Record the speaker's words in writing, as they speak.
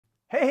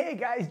Hey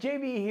guys,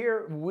 JB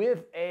here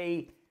with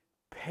a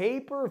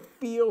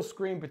Paperfeel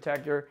screen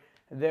protector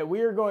that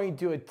we are going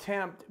to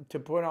attempt to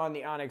put on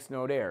the Onyx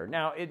Note Air.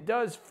 Now it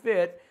does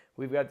fit.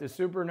 We've got the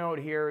Super Note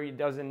here, it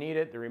doesn't need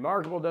it. The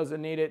Remarkable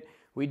doesn't need it.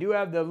 We do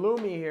have the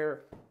Lumi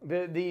here.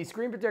 The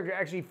screen protector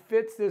actually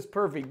fits this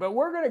perfect, but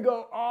we're gonna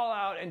go all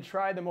out and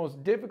try the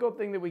most difficult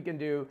thing that we can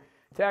do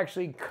to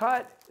actually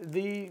cut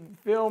the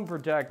film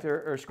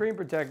protector or screen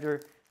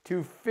protector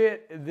to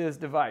fit this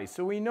device.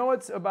 So we know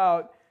it's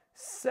about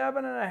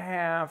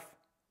 7.5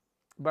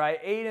 by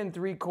 8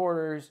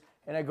 3/4,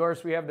 and of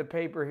course we have the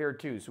paper here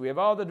too. So we have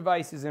all the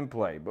devices in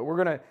play, but we're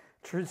gonna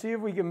see if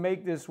we can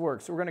make this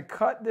work. So we're gonna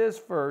cut this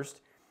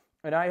first,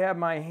 and I have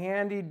my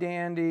handy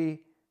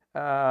dandy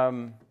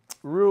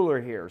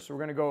ruler here. So we're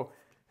gonna go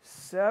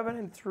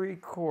 7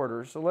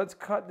 3/4. So let's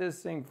cut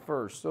this thing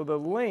first. So the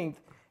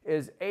length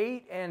is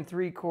 8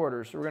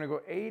 3/4. So we're gonna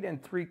go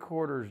 8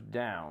 3/4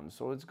 down.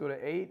 So let's go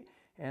to 8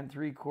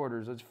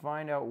 3/4. Let's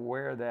find out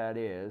where that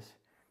is.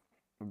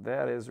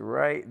 That is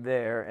right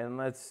there. And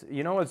let's,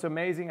 you know what's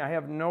amazing? I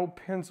have no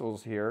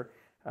pencils here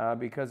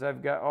because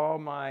I've got all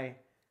my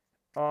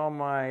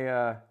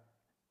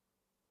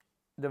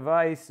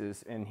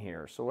devices in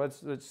here. So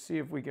let's see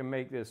if we can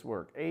make this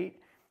work. 8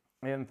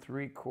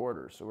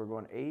 3/4. So we're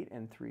going 8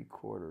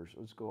 3/4.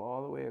 Let's go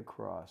all the way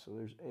across. So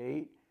there's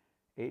 8,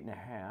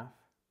 8.5,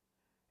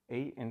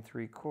 8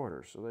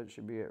 3/4. So that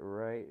should be it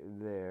right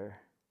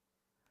there.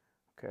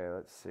 Okay,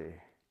 let's see.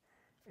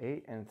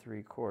 8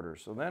 3/4.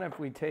 So then if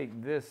we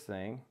take this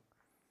thing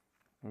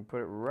and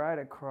put it right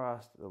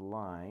across the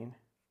line,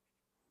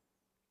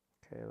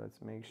 okay,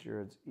 let's make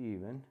sure it's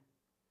even.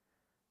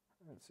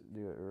 Let's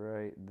do it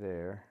right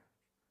there.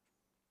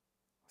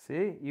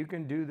 See, you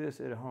can do this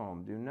at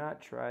home. Do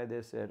not try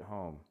this at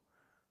home.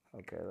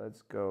 Okay,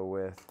 let's go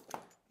with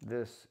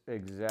this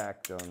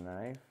X-Acto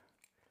knife.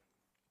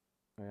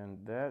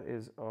 And that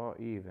is all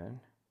even.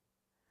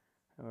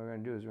 And what we're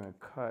going to do is we're going to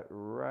cut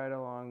right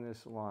along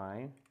this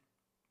line.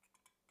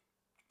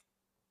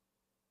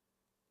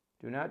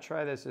 Do not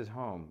try this at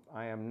home.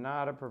 I am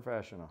not a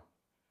professional.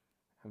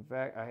 In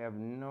fact, I have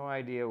no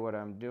idea what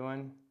I'm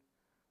doing,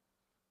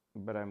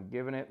 but I'm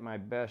giving it my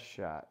best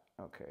shot.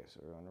 Okay, so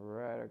we're going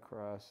right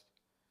across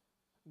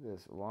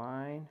this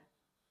line.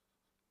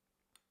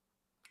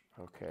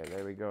 Okay,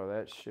 there we go.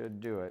 That should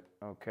do it.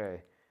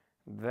 Okay,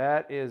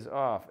 that is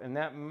off. And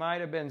that might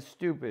have been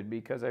stupid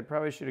because I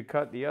probably should have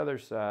cut the other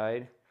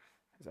side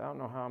because I don't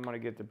know how I'm going to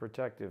get the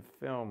protective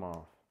film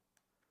off.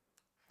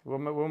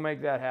 We'll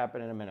make that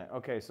happen in a minute.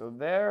 Okay, so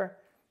there,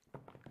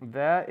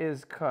 that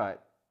is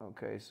cut.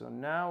 Okay, so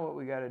now what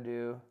we got to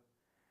do,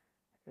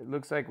 it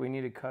looks like we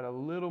need to cut a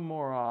little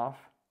more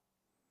off,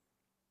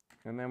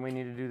 and then we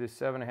need to do the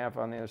 7.5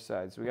 on the other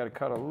side. So we got to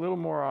cut a little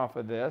more off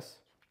of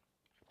this.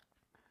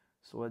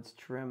 So let's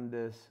trim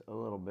this a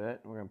little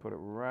bit. We're going to put it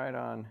right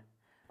on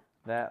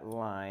that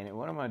line. And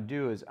what I'm going to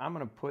do is I'm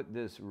going to put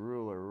this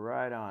ruler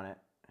right on it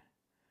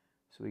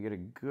so we get a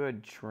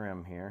good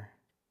trim here.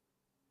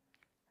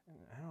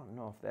 I don't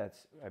know if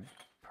that's, I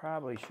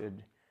probably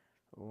should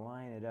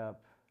line it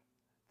up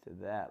to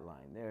that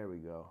line. There we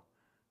go.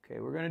 Okay,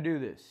 we're going to do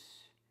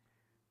this.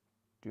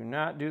 Do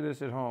not do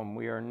this at home.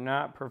 We are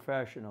not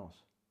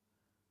professionals.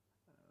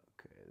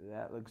 Okay,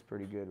 that looks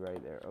pretty good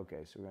right there.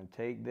 Okay, so we're going to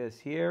take this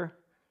here.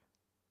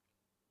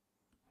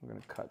 I'm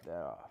going to cut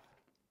that off.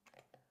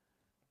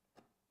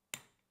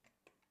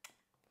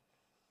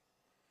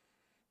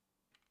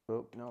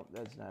 Oh, no,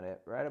 that's not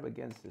it. Right up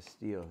against the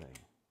steel thing.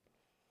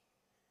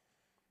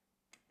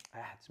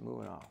 Ah, it's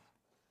moving off.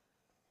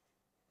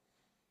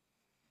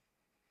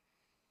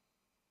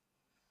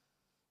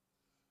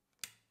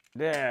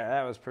 There,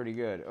 that was pretty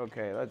good.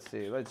 Okay, let's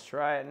see. Let's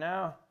try it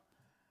now.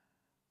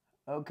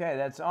 Okay,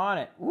 that's on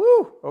it.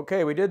 Woo!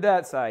 Okay, we did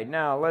that side.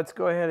 Now, let's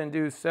go ahead and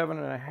do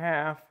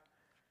 7.5,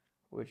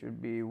 which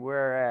would be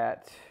where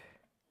at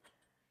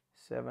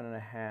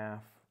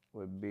 7.5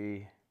 would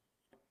be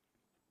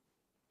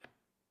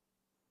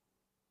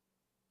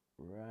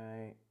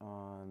right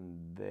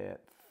on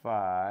that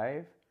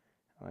 5.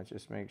 Let's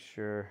just make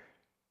sure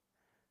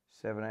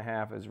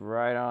 7.5 is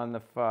right on the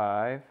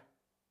 5.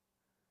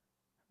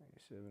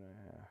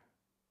 7.5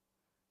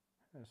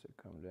 has to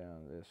come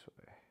down this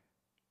way.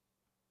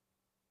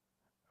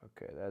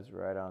 Okay, that's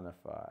right on the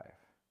 5.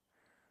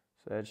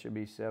 So that should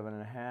be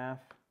 7.5.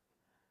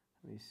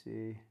 Let me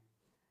see.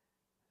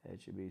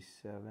 That should be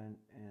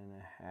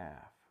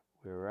 7.5.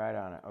 We're right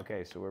on it.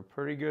 Okay, so we're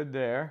pretty good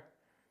there.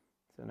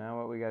 So now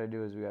what we got to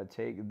do is we got to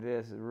take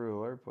this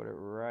ruler, put it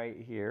right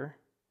here.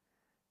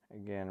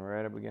 Again,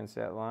 right up against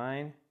that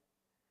line.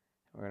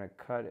 We're going to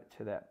cut it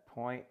to that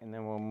point, and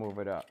then we'll move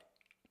it up.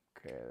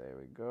 Okay, there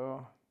we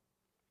go.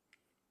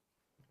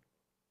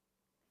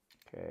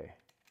 Okay,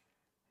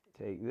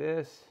 take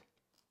this,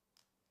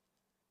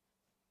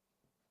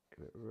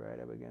 put it right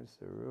up against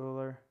the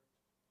ruler.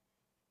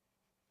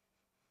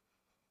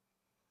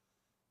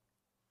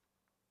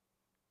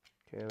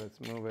 Okay, let's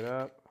move it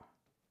up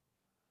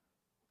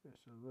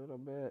just a little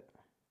bit.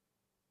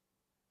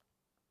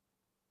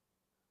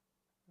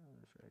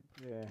 That's right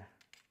there.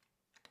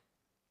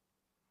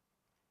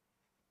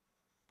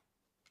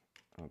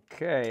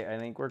 Okay, I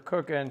think we're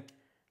cooking.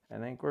 I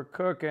think we're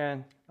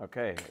cooking.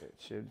 Okay, it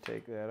should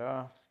take that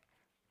off.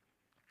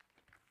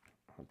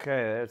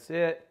 Okay, that's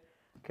it.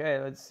 Okay,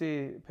 let's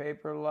see.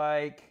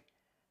 Paper-like.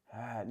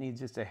 It needs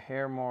just a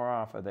hair more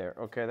off of there.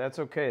 Okay, that's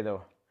okay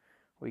though.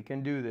 We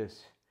can do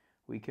this.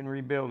 We can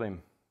rebuild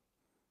him.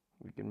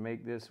 We can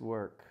make this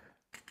work.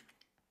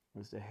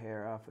 Just a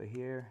hair off of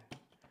here.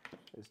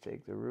 Let's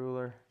take the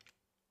ruler.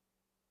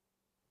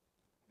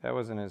 That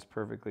wasn't as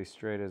perfectly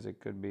straight as it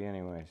could be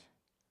anyways.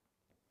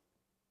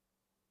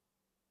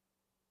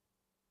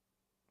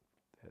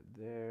 That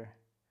there.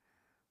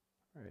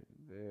 Right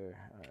there.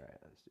 All right,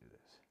 let's do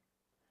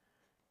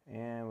this.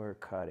 And we're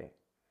cutting.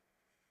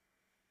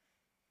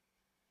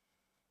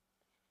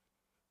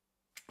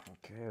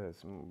 Okay,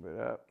 let's move it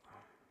up.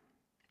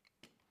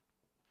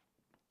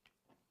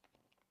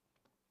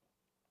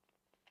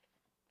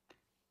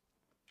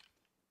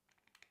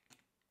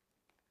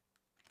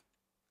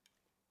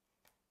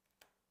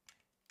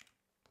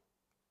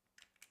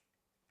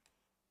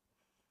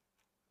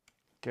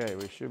 Okay,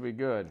 we should be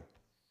good.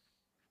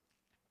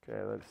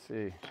 Okay, let's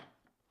see.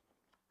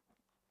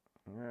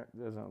 That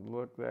doesn't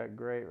look that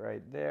great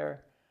right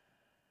there.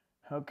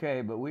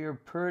 Okay, but we are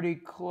pretty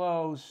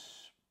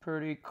close,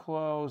 pretty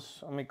close.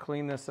 Let me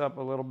clean this up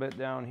a little bit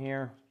down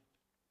here.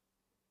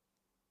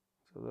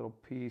 It's a little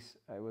piece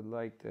I would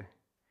like to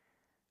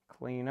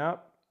clean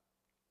up.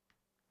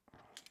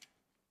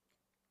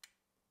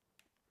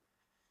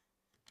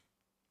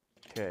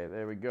 Okay,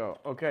 there we go.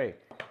 Okay,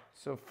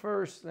 so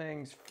first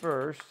things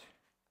first.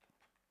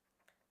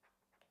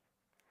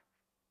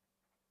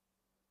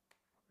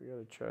 We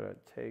gotta try to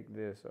take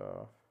this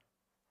off.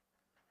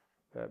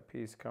 That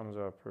piece comes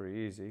off pretty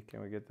easy.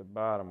 Can we get the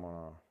bottom one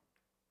off?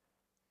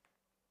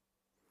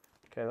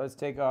 Okay, let's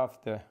take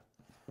off the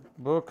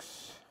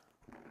books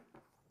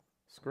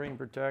screen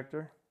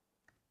protector.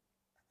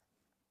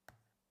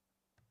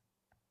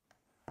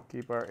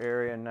 Keep our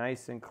area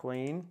nice and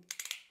clean.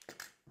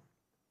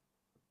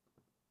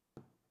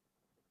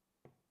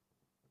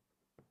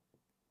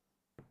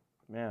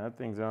 Man, that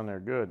thing's on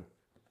there good.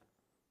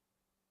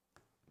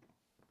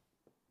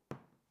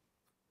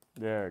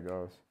 There it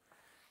goes.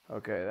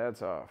 Okay,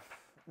 that's off.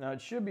 Now it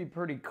should be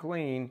pretty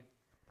clean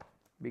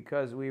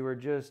because we were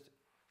just,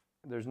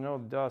 there's no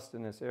dust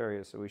in this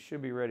area, so we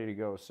should be ready to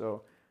go.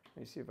 So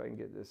let me see if I can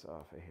get this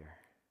off of here.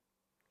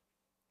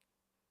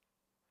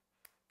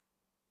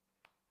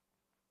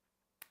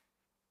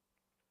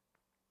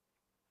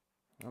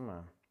 Come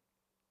on.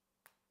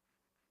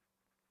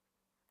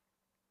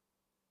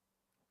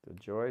 The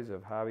joys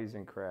of hobbies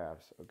and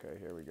crafts. Okay,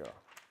 here we go.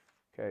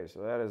 Okay,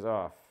 so that is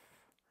off.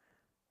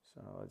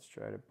 So let's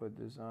try to put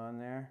this on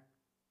there.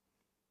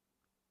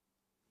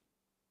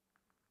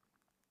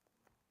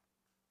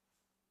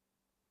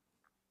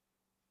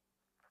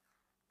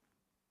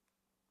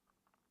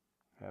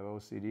 I have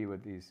OCD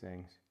with these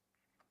things.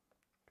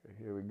 Okay,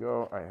 here we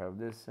go. I have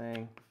this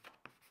thing.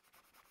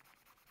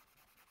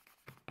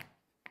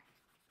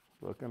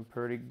 Looking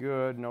pretty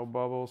good. No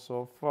bubbles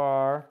so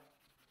far.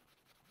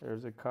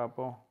 There's a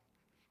couple.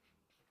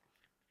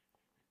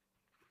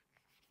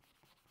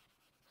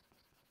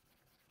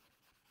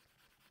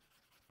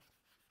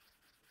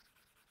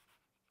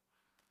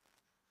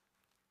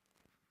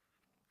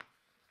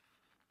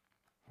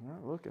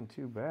 Not looking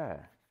too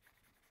bad.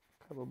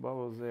 Couple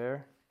bubbles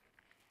there.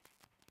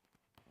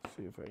 Let's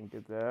see if I can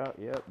get that out.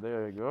 Yep,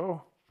 there you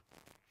go.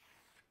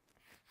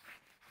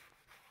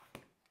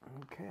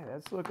 Okay,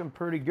 that's looking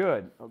pretty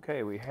good.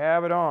 Okay, we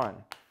have it on.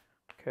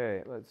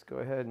 Okay, let's go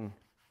ahead and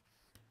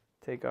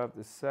take off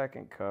the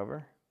second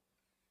cover.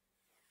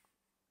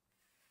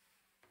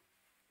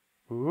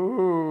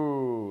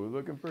 Ooh,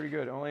 looking pretty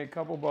good. Only a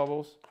couple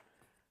bubbles.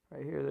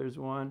 Right here, there's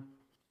one.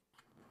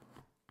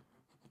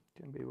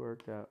 Can be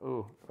worked out.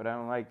 Ooh, but I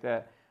don't like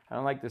that. I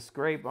don't like the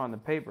scrape on the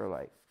paper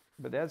light.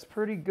 But that's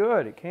pretty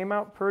good. It came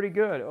out pretty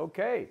good.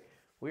 Okay,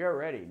 we are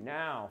ready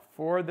now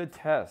for the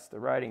test, the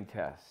writing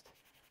test.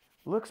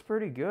 Looks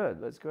pretty good.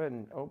 Let's go ahead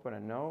and open a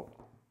note.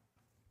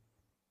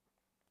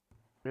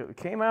 It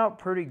came out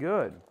pretty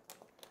good.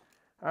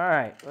 All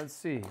right, let's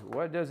see.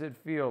 What does it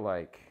feel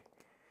like?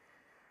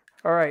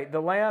 All right,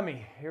 the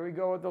lammy. Here we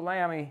go with the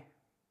lammy.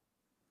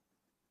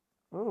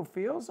 Oh,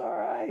 feels all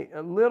right.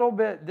 A little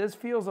bit, this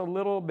feels a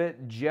little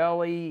bit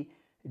jelly,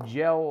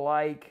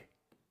 gel-like.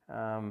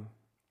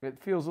 It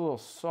feels a little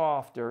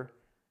softer,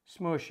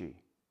 smushy.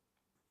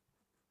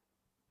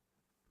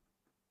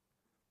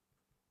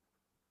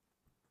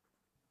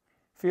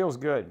 Feels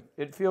good.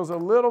 It feels a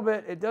little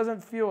bit, it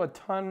doesn't feel a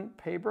ton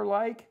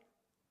paper-like,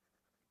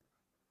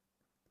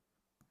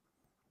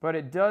 but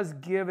it does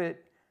give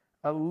it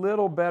a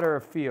little better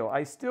feel.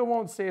 I still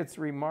won't say it's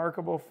a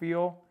remarkable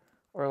feel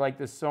or like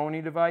the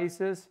Sony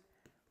devices,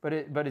 but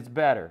it's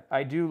better.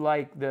 I do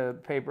like the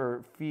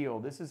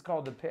Paperfeel. This is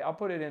called the, I'll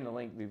put it in the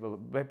link below,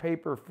 the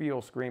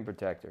Paperfeel screen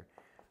protector.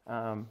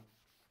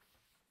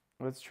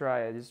 Let's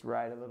try it, just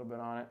write a little bit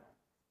on it.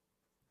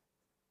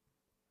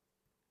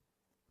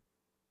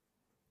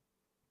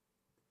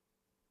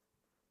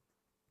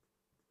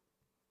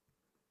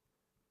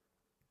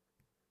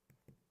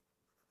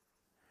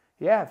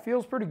 Yeah, it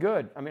feels pretty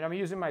good. I mean, I'm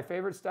using my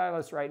favorite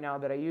stylus right now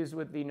that I use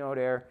with the Note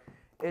Air.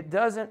 It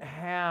doesn't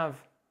have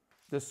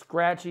the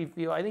scratchy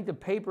feel. I think the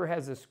paper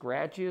has the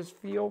scratchiest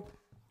feel.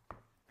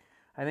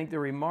 I think the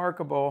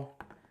Remarkable,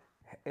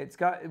 it's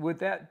got, with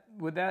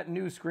that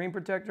new screen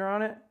protector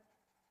on it,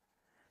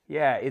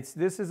 yeah,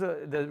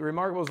 the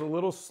Remarkable is a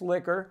little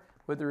slicker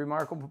with the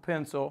Remarkable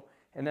pencil,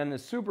 and then the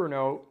Super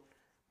Note,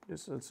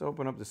 let's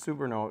open up the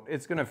Super Note.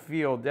 It's gonna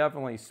feel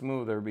definitely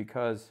smoother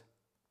because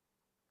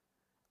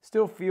it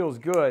still feels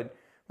good,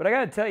 but I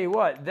gotta tell you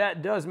what,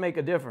 that does make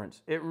a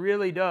difference. It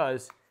really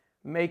does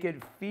make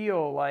it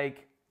feel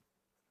like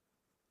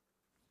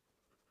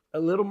a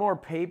little more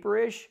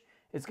paperish.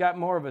 It's got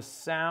more of a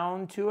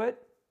sound to it,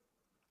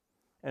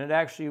 and it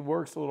actually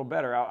works a little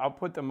better. I'll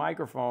put the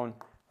microphone,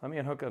 let me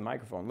unhook the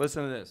microphone.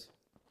 Listen to this.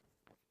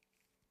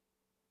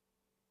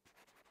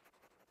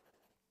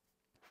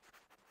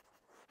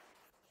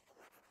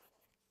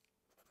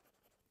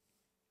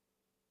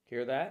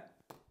 Hear that?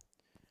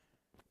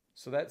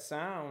 So that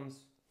sounds,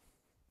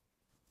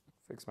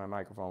 fix my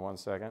microphone 1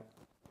 second.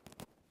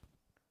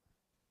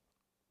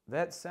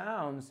 That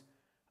sounds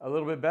a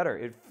little bit better.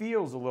 It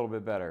feels a little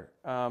bit better.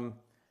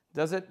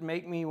 Does it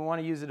make me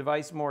want to use the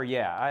device more?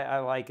 Yeah, I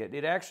like it.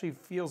 It actually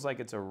feels like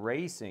it's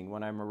erasing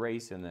when I'm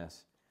erasing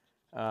this.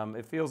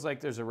 It feels like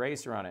there's a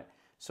eraser on it.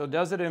 So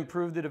does it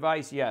improve the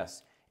device?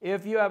 Yes.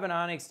 If you have an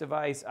Onyx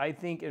device, I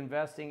think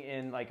investing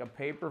in like a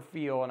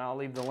Paperfeel, and I'll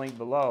leave the link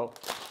below,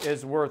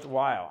 is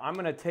worthwhile. I'm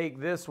going to take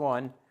this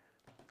one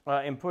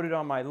and put it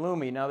on my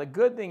Lumi. Now the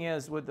good thing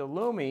is with the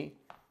Lumi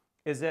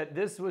is that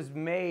this was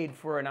made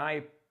for an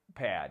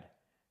iPad.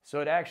 So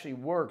it actually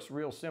works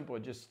real simple.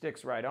 It just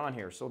sticks right on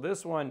here. So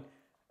this one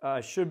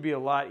should be a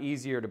lot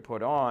easier to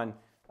put on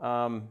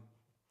and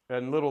a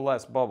little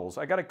less bubbles.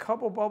 I got a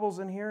couple bubbles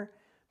in here,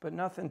 but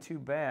nothing too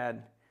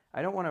bad.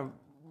 I don't want to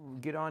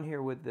get on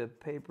here with the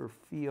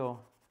Paperfeel.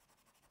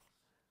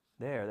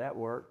 There, that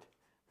worked.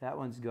 That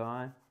one's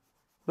gone.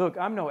 Look,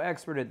 I'm no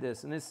expert at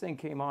this, and this thing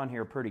came on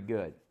here pretty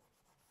good.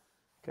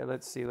 Okay,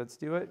 let's see. Let's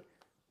do it.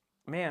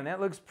 Man,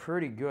 that looks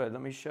pretty good.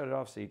 Let me shut it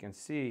off so you can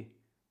see.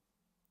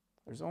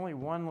 There's only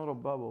one little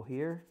bubble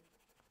here.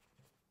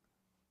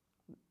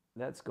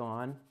 That's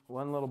gone.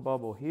 One little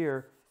bubble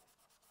here.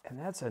 And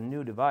that's a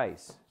new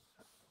device.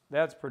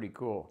 That's pretty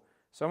cool.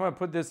 So I'm going to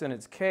put this in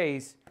its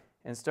case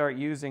and start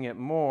using it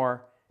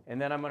more.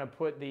 And then I'm going to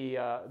put the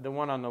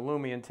one on the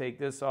Lumi and take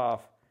this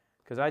off.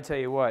 Because I tell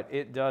you what,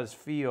 it does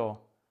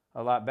feel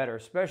a lot better,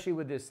 especially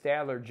with this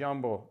Stadler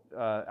Jumbo.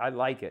 I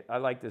like it. I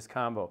like this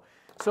combo.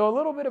 So a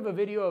little bit of a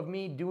video of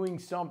me doing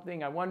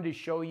something. I wanted to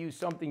show you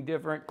something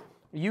different.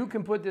 You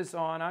can put this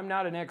on. I'm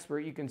not an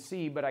expert, you can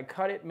see, but I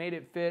cut it, made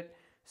it fit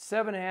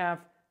 7.5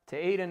 to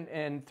 8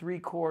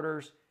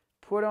 3/4.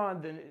 Put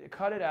on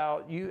cut it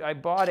out. I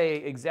bought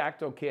a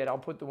X-Acto kit. I'll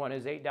put the one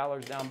is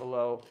 $8 down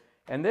below.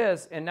 And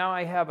now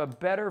I have a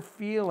better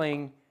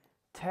feeling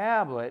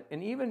tablet.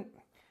 And even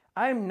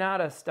I'm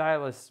not a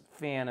stylus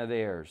fan of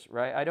theirs,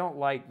 right? I don't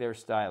like their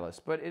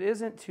stylus, but it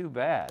isn't too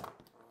bad.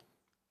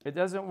 It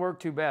doesn't work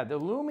too bad. The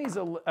Lumi's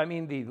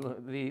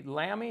the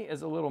Lamy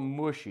is a little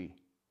mushy.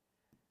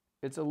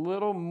 It's a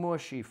little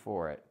mushy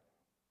for it.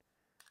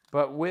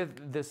 But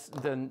with the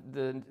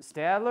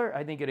Stadler,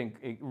 I think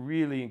it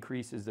really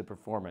increases the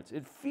performance.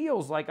 It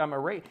feels like I'm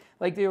erasing.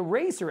 Like the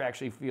eraser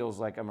actually feels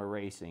like I'm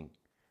erasing.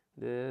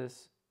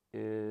 This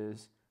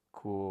is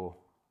cool.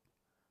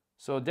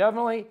 So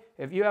definitely,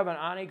 if you have an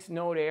Onyx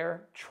Note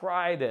Air,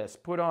 try this.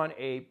 Put on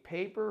a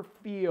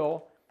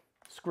Paperfeel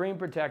screen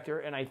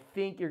protector, and I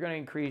think you're going to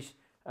increase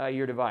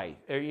your device,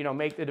 or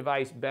make the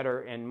device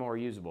better and more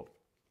usable.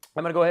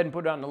 I'm going to go ahead and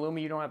put it on the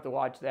Lumi. You don't have to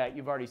watch that.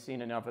 You've already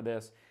seen enough of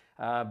this.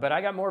 But I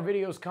got more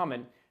videos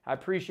coming. I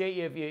appreciate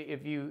you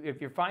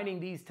if you're finding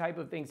these type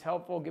of things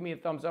helpful. Give me a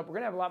thumbs up. We're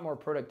going to have a lot more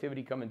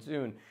productivity coming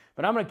soon.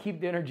 But I'm going to keep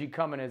the energy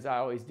coming as I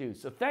always do.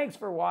 So thanks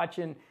for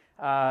watching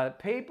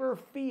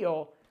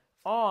Paperfeel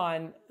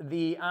on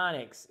the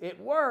Onyx. It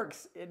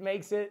works. It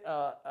makes it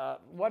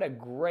what a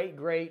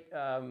great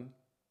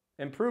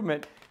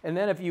improvement. And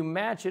then if you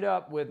match it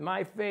up with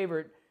my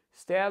favorite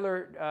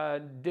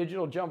Stadler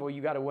Digital Jumbo,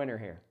 you got a winner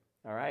here.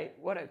 All right,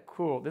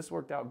 this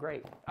worked out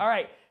great. All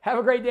right, have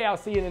a great day. I'll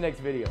see you in the next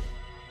video.